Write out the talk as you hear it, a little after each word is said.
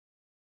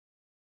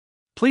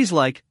Please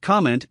like,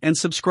 comment, and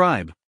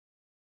subscribe.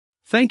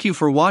 Thank you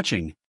for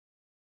watching.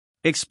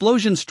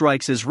 Explosion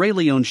strikes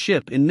Israeli-owned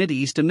ship in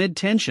Mideast amid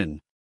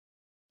tension.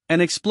 An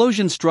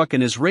explosion struck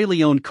an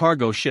Israeli-owned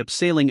cargo ship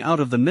sailing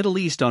out of the Middle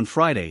East on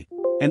Friday,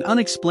 an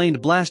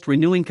unexplained blast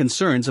renewing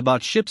concerns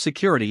about ship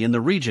security in the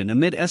region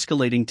amid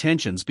escalating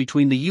tensions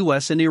between the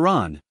US and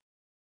Iran.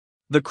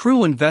 The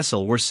crew and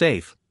vessel were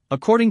safe,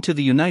 according to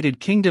the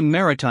United Kingdom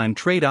Maritime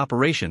Trade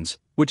Operations,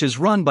 which is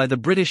run by the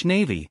British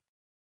Navy.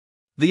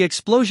 The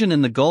explosion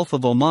in the Gulf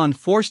of Oman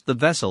forced the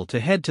vessel to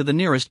head to the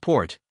nearest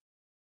port.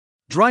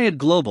 Dryad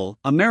Global,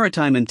 a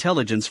maritime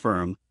intelligence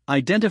firm,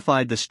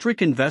 identified the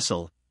stricken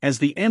vessel as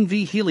the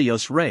MV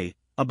Helios Ray,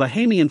 a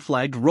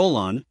Bahamian-flagged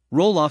roll-on,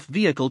 roll-off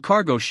vehicle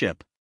cargo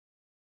ship.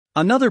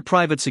 Another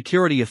private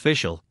security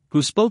official,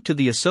 who spoke to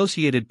the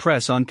Associated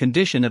Press on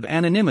condition of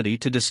anonymity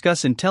to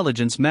discuss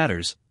intelligence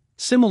matters,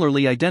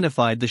 similarly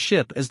identified the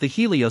ship as the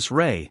Helios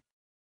Ray.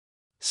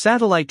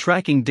 Satellite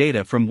tracking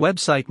data from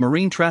website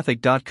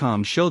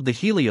marinetraffic.com showed the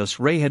Helios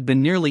Ray had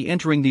been nearly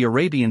entering the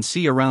Arabian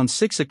Sea around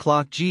 6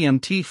 o'clock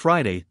GMT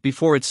Friday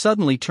before it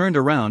suddenly turned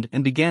around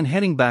and began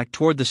heading back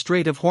toward the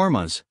Strait of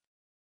Hormuz.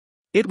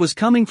 It was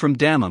coming from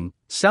Dammam,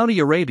 Saudi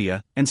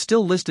Arabia, and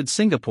still listed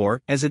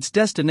Singapore as its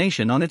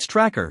destination on its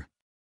tracker.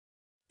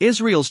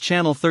 Israel's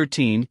Channel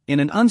 13, in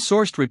an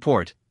unsourced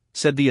report,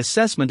 said the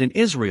assessment in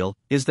Israel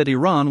is that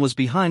Iran was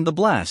behind the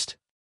blast.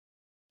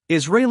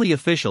 Israeli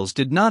officials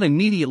did not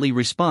immediately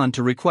respond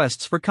to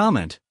requests for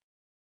comment.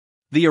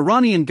 The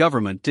Iranian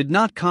government did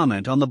not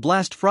comment on the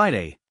blast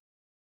Friday.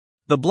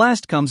 The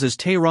blast comes as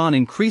Tehran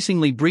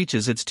increasingly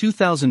breaches its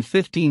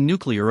 2015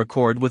 nuclear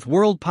accord with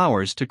world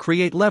powers to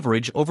create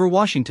leverage over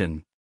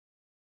Washington.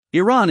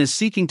 Iran is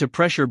seeking to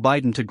pressure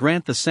Biden to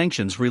grant the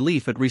sanctions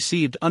relief it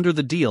received under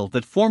the deal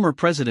that former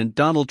President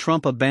Donald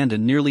Trump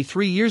abandoned nearly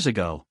 3 years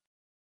ago.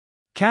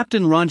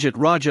 Captain Ranjit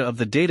Raja of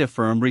the data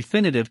firm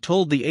Refinitiv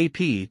told the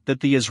AP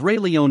that the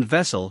Israeli-owned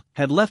vessel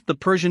had left the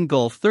Persian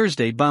Gulf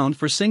Thursday bound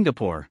for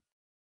Singapore.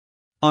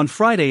 On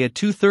Friday at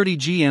 2:30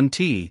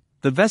 GMT,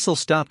 the vessel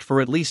stopped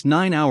for at least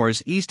 9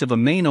 hours east of a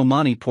main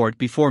Omani port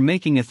before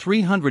making a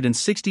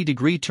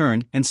 360-degree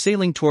turn and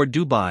sailing toward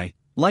Dubai,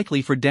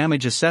 likely for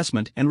damage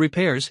assessment and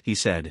repairs, he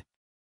said.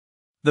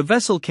 The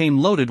vessel came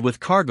loaded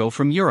with cargo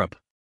from Europe.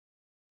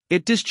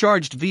 It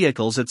discharged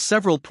vehicles at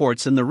several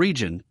ports in the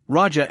region,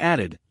 Raja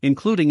added,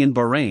 including in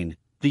Bahrain,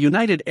 the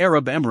United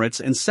Arab Emirates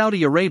and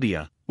Saudi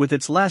Arabia, with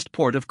its last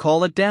port of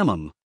call at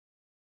Dammam.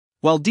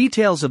 While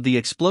details of the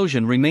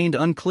explosion remained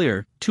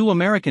unclear, 2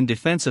 American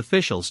defense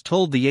officials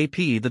told the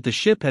AP that the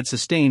ship had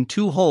sustained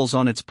 2 holes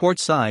on its port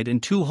side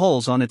and 2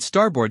 holes on its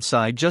starboard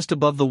side just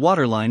above the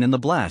waterline in the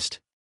blast.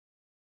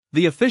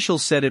 The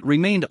officials said it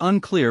remained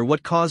unclear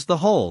what caused the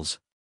holes.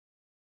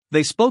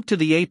 They spoke to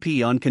the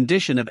AP on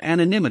condition of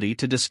anonymity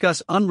to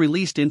discuss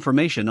unreleased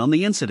information on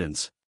the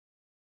incidents.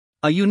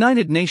 A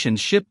United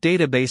Nations ship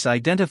database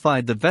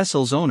identified the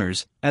vessel's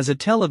owners as a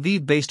Tel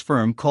Aviv-based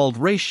firm called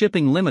Ray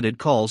Shipping Limited.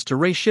 Calls to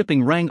Ray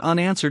Shipping rang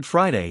unanswered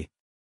Friday.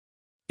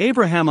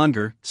 Abraham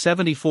Unger,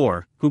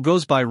 74, who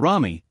goes by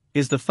Rami,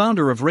 is the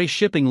founder of Ray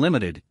Shipping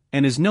Limited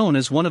and is known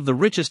as one of the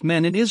richest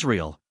men in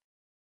Israel.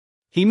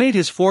 He made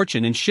his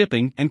fortune in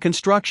shipping and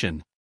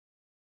construction.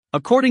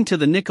 According to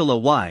the Nikola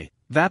Y.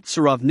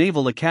 Vaptsarov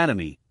Naval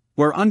Academy,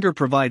 where Unger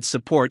provides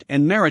support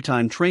and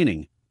maritime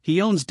training,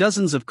 he owns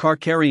dozens of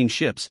car-carrying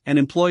ships and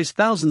employs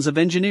thousands of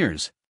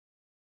engineers.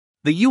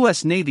 The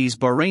U.S. Navy's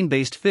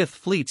Bahrain-based Fifth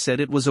Fleet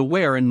said it was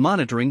aware and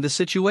monitoring the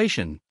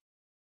situation.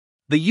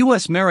 The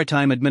U.S.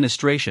 Maritime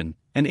Administration,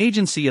 an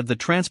agency of the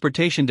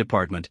Transportation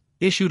Department,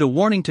 issued a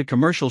warning to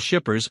commercial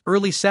shippers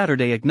early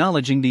Saturday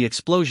acknowledging the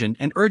explosion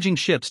and urging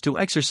ships to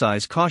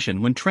exercise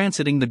caution when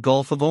transiting the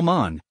Gulf of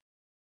Oman.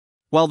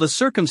 While the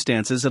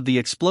circumstances of the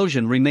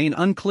explosion remain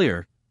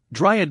unclear,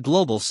 Dryad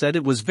Global said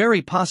it was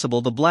very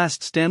possible the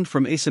blast stemmed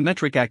from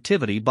asymmetric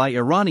activity by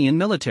Iranian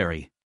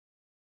military.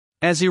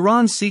 As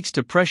Iran seeks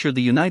to pressure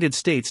the United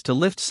States to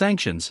lift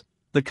sanctions,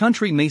 the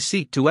country may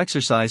seek to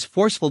exercise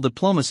forceful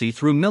diplomacy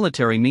through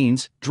military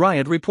means,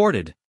 Dryad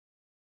reported.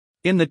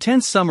 In the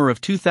tense summer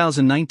of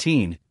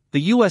 2019,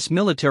 the U.S.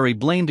 military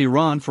blamed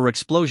Iran for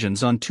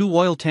explosions on 2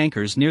 oil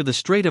tankers near the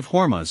Strait of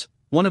Hormuz,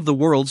 one of the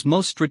world's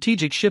most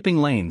strategic shipping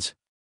lanes.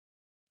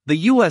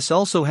 The U.S.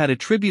 also had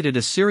attributed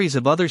a series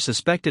of other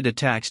suspected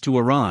attacks to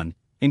Iran,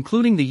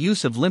 including the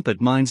use of limpet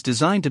mines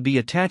designed to be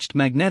attached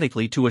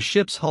magnetically to a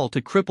ship's hull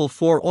to cripple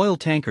 4 oil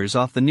tankers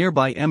off the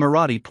nearby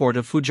Emirati port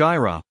of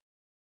Fujairah.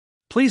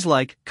 Please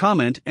like,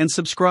 comment, and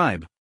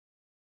subscribe.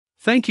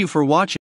 Thank you for watching.